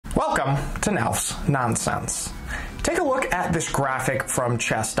Welcome to Nalf's Nonsense. Take a look at this graphic from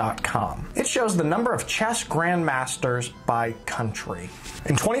chess.com. It shows the number of chess grandmasters by country.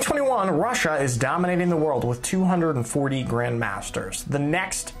 In 2021, Russia is dominating the world with 240 grandmasters. The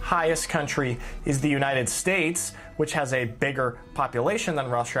next highest country is the United States, which has a bigger population than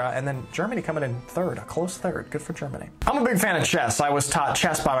Russia, and then Germany coming in third, a close third. Good for Germany. I'm a big fan of chess. I was taught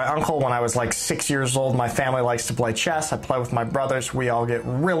chess by my uncle when I was like 6 years old. My family likes to play chess. I play with my brothers. We all get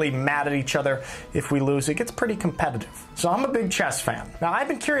really mad at each other if we lose. It gets pretty competitive. So I'm a big chess fan. Now, I've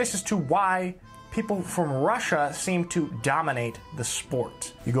been curious as to why people from Russia seem to dominate the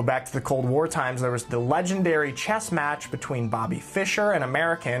sport. You go back to the Cold War times, there was the legendary chess match between Bobby Fischer, an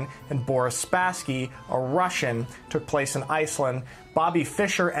American, and Boris Spassky, a Russian, took place in Iceland. Bobby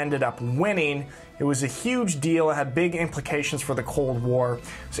Fischer ended up winning. It was a huge deal. It had big implications for the Cold War.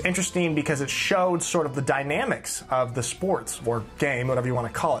 It's interesting because it showed sort of the dynamics of the sports, or game, whatever you want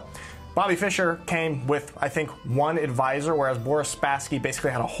to call it. Bobby Fischer came with, I think, one advisor, whereas Boris Spassky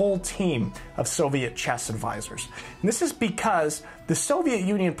basically had a whole team of Soviet chess advisors. And this is because the Soviet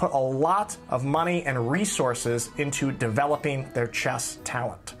Union put a lot of money and resources into developing their chess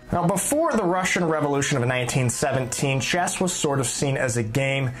talent. Now, before the Russian Revolution of 1917, chess was sort of seen as a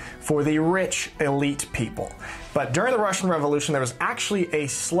game for the rich elite people. But during the Russian Revolution, there was actually a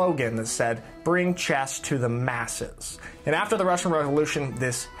slogan that said, "Bring chess to the masses." And after the Russian Revolution,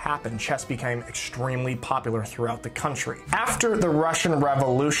 this happened. Chess became extremely popular throughout the country. After the Russian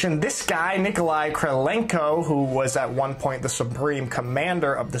Revolution, this guy, Nikolai Krylenko, who was at one point the supreme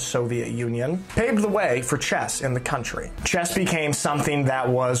commander of the Soviet Union, paved the way for chess in the country. Chess became something that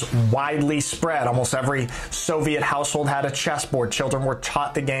was widely spread. Almost every Soviet household had a chessboard. Children were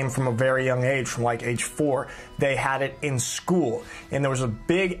taught the game from a very young age, from like age 4. They had it in school. And there was a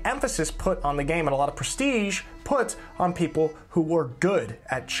big emphasis put on the game and a lot of prestige put on people who were good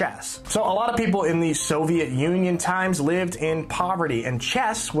at chess. So a lot of people in the Soviet Union times lived in poverty, and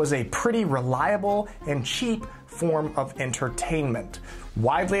chess was a pretty reliable and cheap form of entertainment.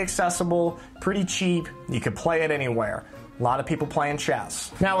 Widely accessible, pretty cheap, you could play it anywhere. A lot of people playing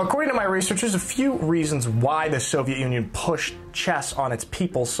chess. Now, according to my research, there's a few reasons why the Soviet Union pushed chess on its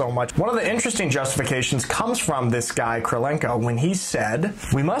people so much. One of the interesting justifications comes from this guy, Krylenko, when he said,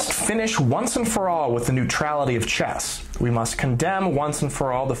 "We must finish once and for all with the neutrality of chess. We must condemn once and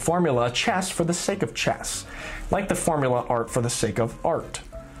for all the formula chess for the sake of chess, like the formula art for the sake of art.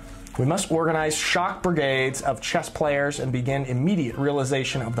 We must organize shock brigades of chess players and begin immediate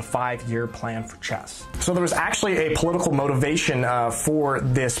realization of the 5-year plan for chess." So there was actually a political motivation for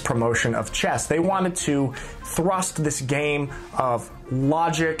this promotion of chess. They wanted to thrust this game of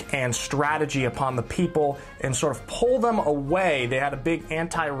logic and strategy upon the people and sort of pull them away. They had a big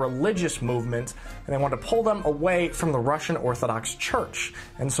anti-religious movement, and they wanted to pull them away from the Russian Orthodox Church.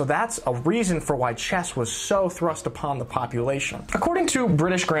 And so that's a reason for why chess was so thrust upon the population. According to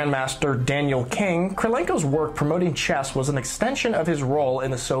British Grandmaster Daniel King, Krylenko's work promoting chess was an extension of his role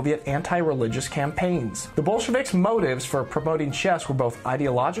in the Soviet anti-religious campaigns. The Bolsheviks' motives for promoting chess were both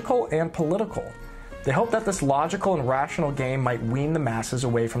ideological and political. They hoped that this logical and rational game might wean the masses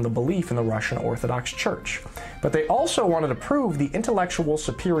away from the belief in the Russian Orthodox Church. But they also wanted to prove the intellectual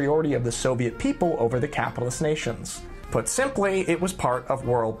superiority of the Soviet people over the capitalist nations. Put simply, it was part of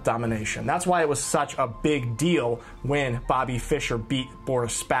world domination. That's why it was such a big deal when Bobby Fischer beat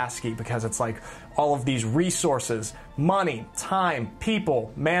Boris Spassky, because it's like all of these resources, money, time,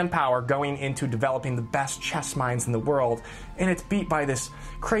 people, manpower going into developing the best chess minds in the world, and it's beat by this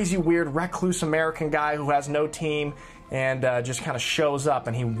crazy, weird, recluse American guy who has no team and just kind of shows up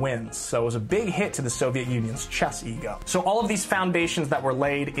and he wins. So it was a big hit to the Soviet Union's chess ego. So all of these foundations that were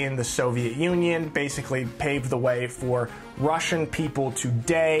laid in the Soviet Union basically paved the way for Russian people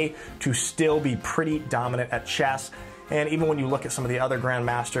today to still be pretty dominant at chess. And even when you look at some of the other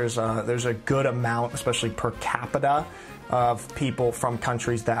grandmasters, there's a good amount, especially per capita, of people from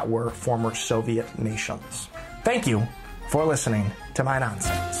countries that were former Soviet nations. Thank you for listening to my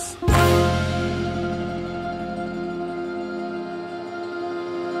nonsense.